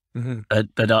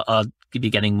 but I'll be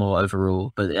getting more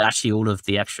overall. But actually, all of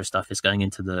the extra stuff is going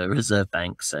into the reserve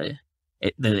bank. So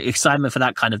the excitement for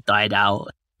that kind of died out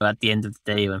at the end of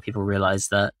the day when people realized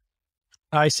that.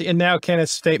 I see. And now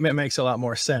Kenneth's statement makes a lot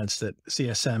more sense, that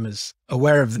CSM is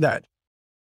aware of that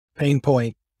pain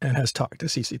point and has talked to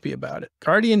CCP about it.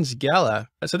 Guardians Gala.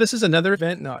 So this is another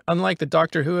event, not unlike the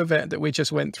Doctor Who event that we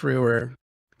just went through, or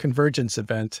Convergence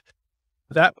event.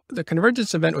 The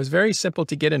Convergence event was very simple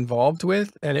to get involved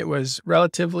with, and it was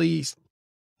relatively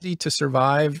easy to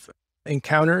survive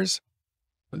encounters.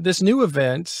 This new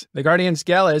event, the Guardians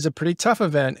Gala, is a pretty tough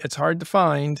event. It's hard to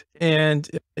find, and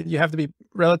you have to be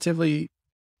relatively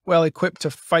well equipped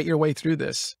to fight your way through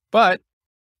this. But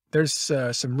there's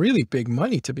some really big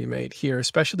money to be made here,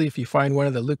 especially if you find one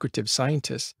of the lucrative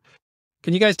scientists.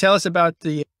 Can you guys tell us about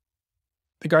the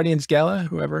Guardians Gala,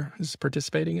 whoever is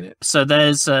participating in it? So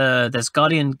there's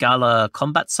Guardian Gala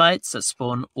combat sites that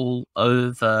spawn all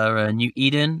over New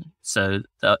Eden. So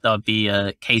that would be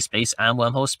K-Space and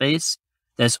Wormhole Space.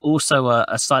 There's also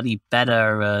a slightly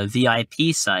better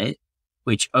VIP site,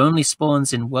 which only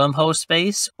spawns in Wormhole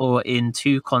Space or in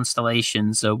two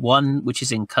constellations. One which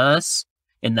is in Curse,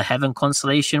 in the Heaven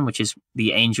constellation, which is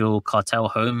the Angel Cartel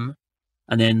home.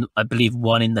 And then I believe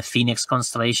one in the Phoenix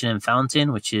constellation in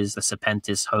Fountain, which is the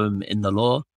Serpentis home in the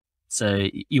lore. So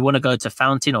you want to go to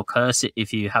Fountain or Curse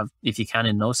if you can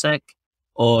in null-sec,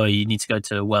 or you need to go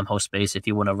to Wormhole Space if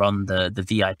you want to run the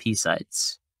VIP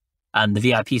sites. And the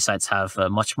VIP sites have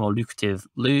much more lucrative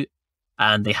loot,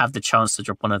 and they have the chance to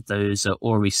drop one of those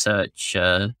Ore Research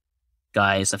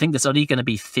guys. I think there's only going to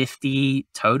be 50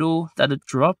 total that'll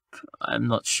drop. I'm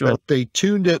not sure. But they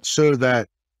tuned it so that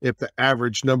if the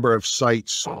average number of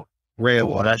sites ran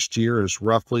last year is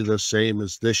roughly the same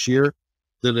as this year,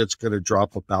 then it's going to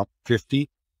drop about 50.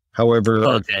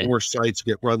 However, if more sites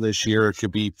get run this year, it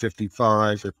could be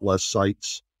 55. If less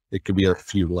sites, it could be a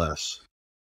few less.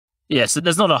 Yeah, so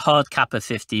there's not a hard cap of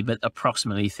 50, but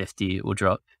approximately 50 will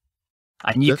drop.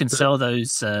 And you can sell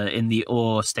those in the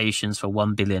ore stations for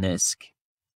 1 billion ISK.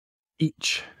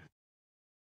 Each.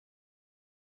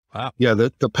 Wow. Yeah,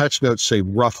 the patch notes say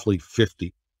roughly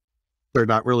 50. They're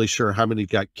not really sure how many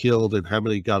got killed and how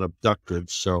many got abducted,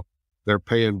 so they're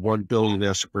paying 1 billion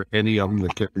ISK for any of them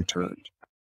that get returned.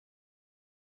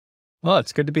 Well,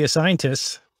 it's good to be a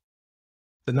scientist.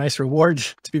 The nice reward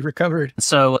to be recovered.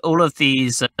 So all of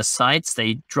these sites,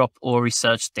 they drop Ore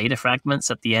Research data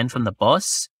fragments at the end from the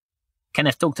boss.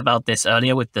 Kenneth talked about this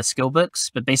earlier with the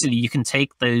Skillbooks, but basically you can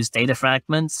take those data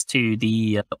fragments to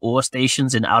the ore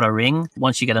stations in Outer Ring.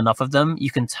 Once you get enough of them, you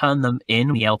can turn them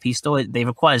in the LP store. They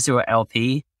require 0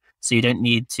 LP, so you don't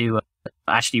need to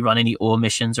actually run any ore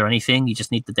missions or anything. You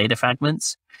just need the data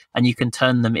fragments, and you can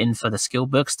turn them in for the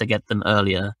Skillbooks to get them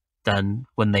earlier than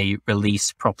when they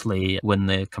release properly when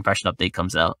the compression update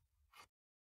comes out.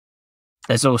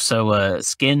 There's also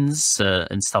skins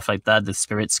and stuff like that, the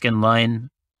Spirit skin line,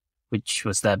 which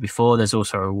was there before. There's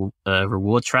also a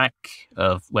reward track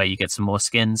of where you get some more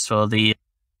skins for the, I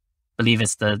believe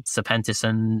it's the Serpentis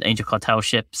and Angel Cartel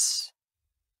ships.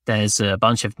 There's a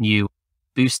bunch of new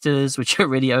boosters, which are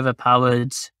really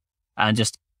overpowered, and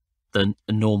just the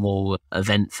normal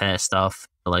event fair stuff,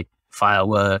 like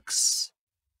fireworks,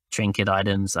 trinket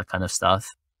items, that kind of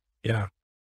stuff. Yeah.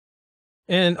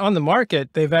 And on the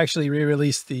market, they've actually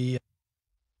re-released the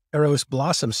Eros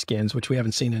Blossom skins, which we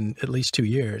haven't seen in at least 2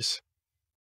 years.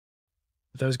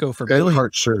 Those go for and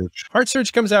Heart Surge. Heart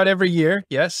Surge comes out every year,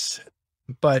 yes.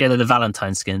 But yeah, they're the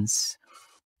Valentine skins.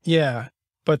 Yeah.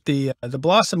 But the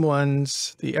Blossom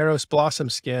ones, the Eros Blossom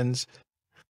skins,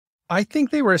 I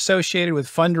think they were associated with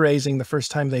fundraising the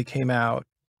first time they came out.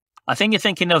 I think you're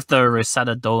thinking of the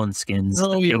Rosetta Dawn skins.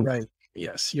 Oh, you're right.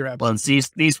 Yes, you're absolutely right.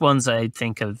 These ones I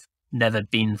think have never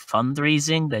been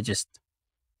fundraising. They're just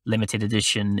limited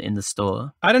edition in the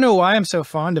store. I don't know why I'm so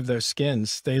fond of those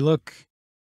skins. They look...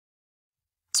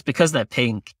 It's because they're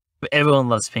pink. Everyone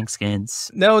loves pink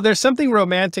skins. No, there's something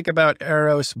romantic about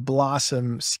Eros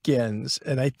Blossom skins.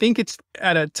 And I think it's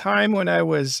at a time when I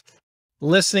was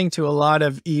listening to a lot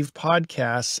of EVE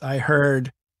podcasts, I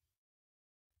heard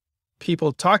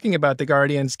people talking about the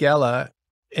Guardians Gala,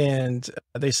 and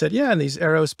they said, yeah, and these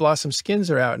Eros Blossom skins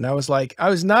are out. And I was like, I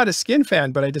was not a skin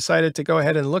fan, but I decided to go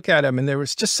ahead and look at them. And there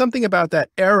was just something about that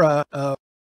era of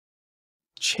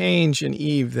change in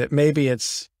EVE that maybe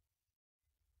it's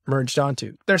merged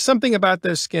onto. There's something about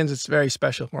those skins that's very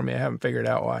special for me. I haven't figured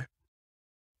out why.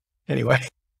 Anyway.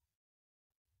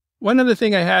 One other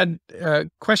thing I had a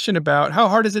question about, how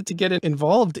hard is it to get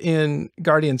involved in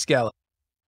Guardians Gala?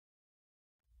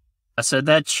 So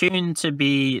they're tuned to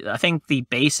be, I think the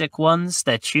basic ones,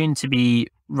 they're tuned to be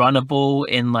runnable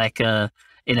in like a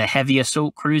in a heavy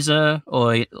assault cruiser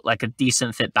or like a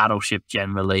decent fit battleship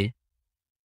generally.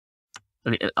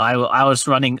 I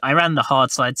ran the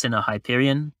hard sides in a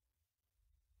Hyperion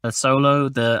solo.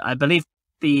 I believe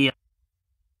the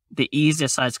easier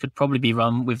sides could probably be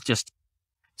run with just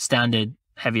standard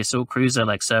heavy assault cruiser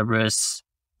like Cerberus,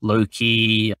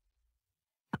 Loki,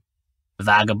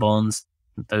 Vagabonds,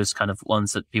 those kind of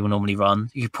ones that people normally run.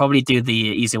 You could probably do the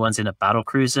easier ones in a battle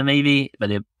cruiser maybe, but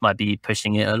it might be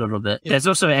pushing it a little bit. Yeah. There's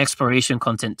also exploration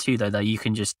content too, though, that you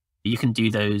can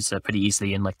do those pretty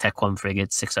easily in like Tech 1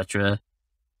 frigates, etc.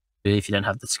 If you don't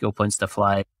have the skill points to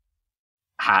fly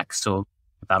hacks or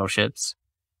battleships.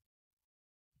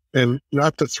 And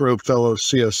not to throw fellow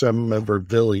CSM member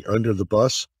Billy under the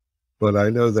bus, but I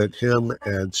know that him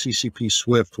and CCP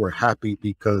Swift were happy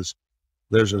because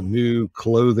there's a new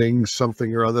clothing,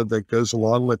 something or other that goes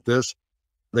along with this.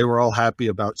 They were all happy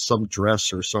about some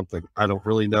dress or something. I don't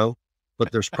really know,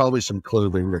 but there's probably some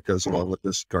clothing that goes along with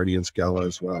this Guardians Gala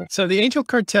as well. So the Angel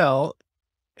Cartel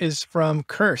is from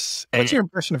Curse. What's your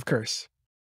impression of Curse?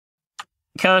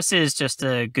 Curse is just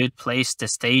a good place to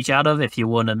stage out of if you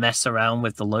want to mess around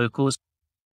with the locals.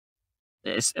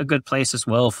 It's a good place as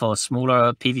well for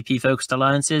smaller PvP-focused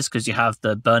alliances because you have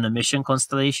the Burner Mission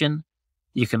constellation.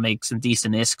 You can make some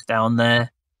decent ISK down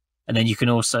there. And then you can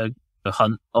also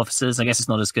hunt officers. I guess it's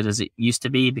not as good as it used to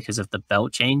be because of the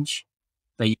belt change.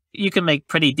 But you can make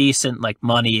pretty decent like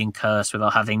money in Curse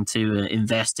without having to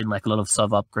invest in like a lot of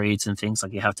sub upgrades and things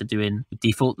like you have to do in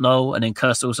default null. And then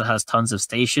Curse also has tons of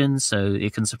stations, so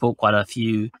it can support quite a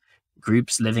few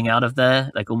groups living out of there.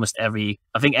 Like almost I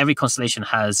think every constellation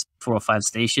has 4 or 5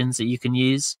 stations that you can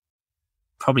use.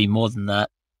 Probably more than that.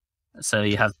 So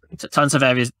you have tons of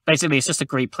areas. Basically, it's just a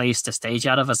great place to stage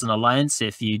out of as an alliance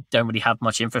if you don't really have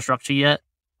much infrastructure yet,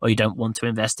 or you don't want to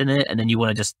invest in it, and then you want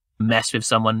to just mess with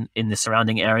someone in the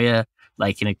surrounding area,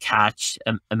 like Catch,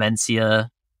 Amencia,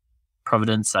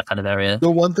 Providence, that kind of area. The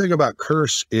one thing about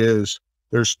Curse is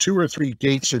there's 2 or 3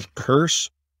 gates in Curse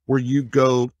where you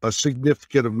go a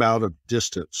significant amount of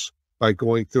distance by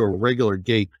going through a regular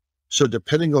gate. So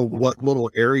depending on what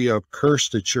little area of Curse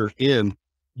that you're in,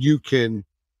 you can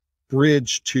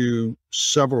bridge to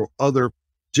several other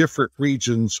different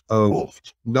regions of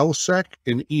null-sec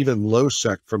and even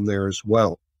low-sec from there as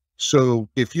well. So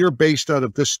if you're based out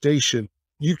of this station,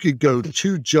 you could go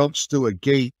 2 jumps through a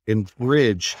gate and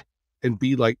bridge and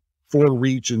be like 4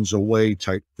 regions away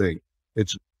type thing.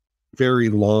 It's very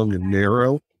long and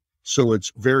narrow, so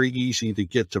it's very easy to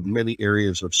get to many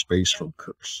areas of space from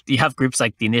Curse. You have groups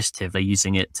like the Initiative, they're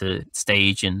using it to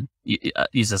stage and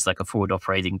use as like a forward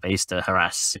operating base to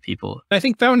harass people. I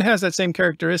think Fountain has that same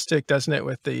characteristic, doesn't it,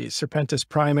 with the Serpentis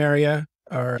Prime area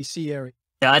or DC area?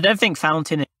 Yeah, I don't think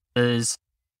Fountain is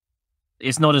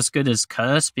not as good as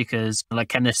Curse because, like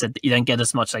Kenneth said, you don't get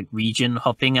as much like region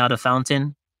hopping out of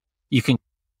Fountain. You can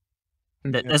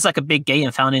there's like a big gate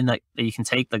in Fountain that you can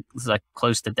take like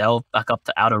close to Delve back up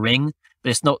to Outer Ring, but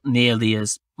it's not nearly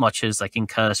as much as like in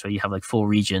Curse where you have like 4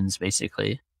 regions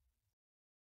basically.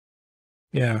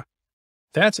 Yeah,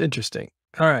 that's interesting.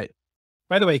 All right.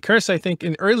 By the way, Curse, I think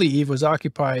in early Eve was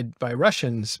occupied by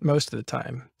Russians most of the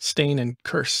time, Stain and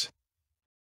Curse.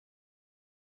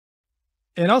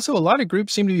 And also a lot of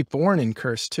groups seem to be born in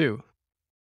Curse too.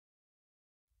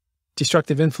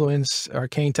 Destructive Influence,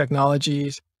 Arcane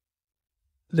Technologies.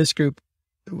 This group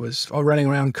was all running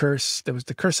around Curse. There was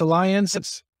the Curse Alliance.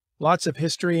 It's lots of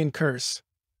history in Curse.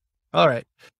 All right.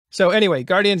 So anyway,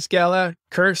 Guardians Gala,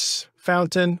 Curse,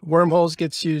 Fountain, Wormholes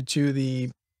gets you to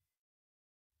the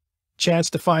chance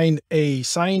to find a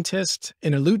scientist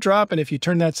in a loot drop. And if you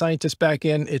turn that scientist back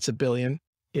in, it's $1 billion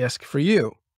ISK for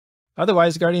you.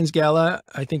 Otherwise, Guardians Gala,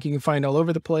 I think you can find all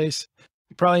over the place.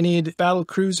 You probably need battle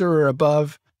cruiser or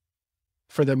above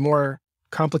for the more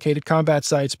complicated combat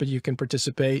sites, but you can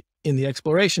participate in the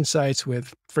exploration sites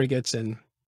with frigates and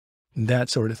that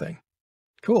sort of thing.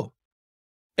 Cool.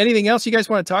 Anything else you guys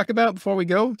want to talk about before we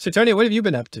go? Sutonia, what have you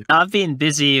been up to? I've been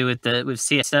busy with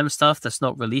CSM stuff that's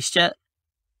not released yet,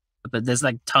 but there's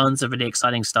like tons of really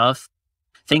exciting stuff.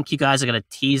 I think you guys are going to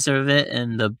teaser of it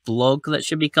in the blog that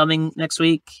should be coming next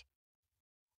week.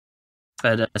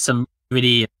 But some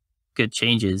really good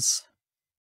changes.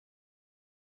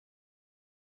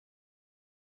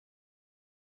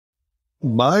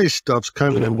 My stuff's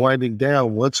kind of been winding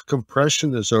down. Once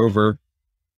compression is over,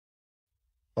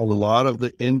 a lot of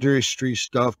the industry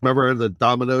stuff, remember the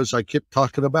dominoes I kept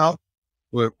talking about?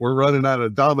 We're running out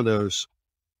of dominoes.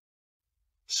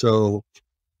 So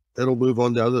it'll move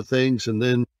on to other things. And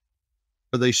then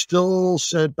they still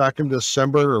said back in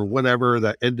December or whenever,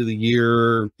 that end of the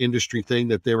year industry thing,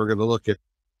 that they were going to look at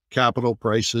capital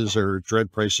prices or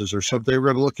dread prices or something. They were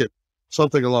going to look at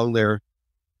something along there.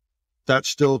 That's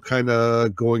still kind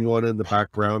of going on in the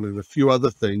background and a few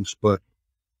other things, but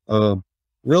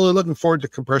really looking forward to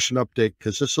compression update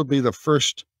because this will be the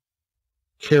first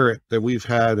carrot that we've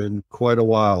had in quite a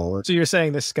while. So you're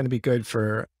saying this is going to be good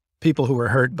for people who were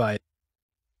hurt by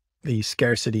the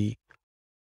scarcity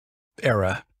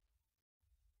era?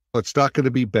 It's not going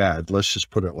to be bad. Let's just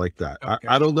put it like that. Okay.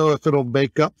 I don't know if it'll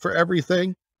make up for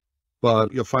everything,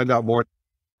 but you'll find out more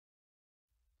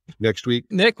next week.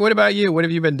 Nick, what about you? What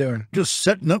have you been doing? Just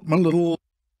setting up my little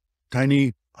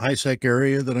tiny high-sec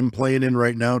area that I'm playing in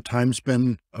right now. Time's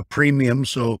been a premium,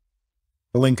 so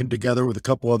linking together with a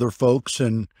couple other folks,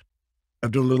 and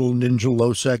I've done a little ninja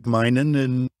low-sec mining,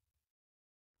 and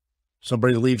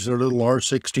somebody leaves their little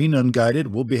R16 unguided,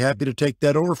 we'll be happy to take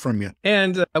that over from you.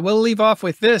 And we'll leave off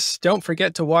with this. Don't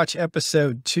forget to watch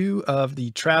episode 2 of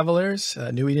The Travelers,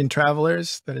 New Eden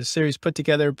Travelers. That is a series put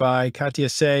together by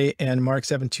TiS and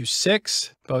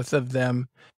Mark726. Both of them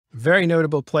very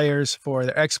notable players for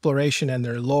their exploration and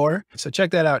their lore. So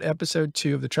check that out, episode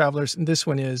 2 of The Travelers. And this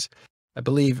one is, I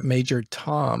believe, Major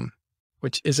Tom,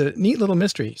 which is a neat little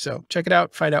mystery. So check it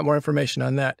out, find out more information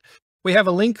on that. We have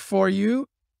a link for you.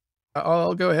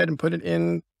 I'll go ahead and put it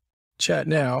in chat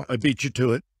now. I beat you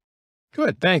to it.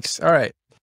 Good, thanks. All right.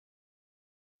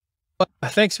 Well,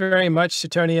 thanks very much,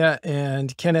 Sutonia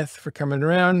and Kenneth, for coming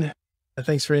around.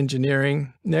 Thanks for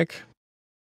engineering, Nick.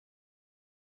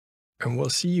 And we'll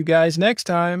see you guys next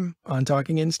time on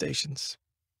Talking in Stations.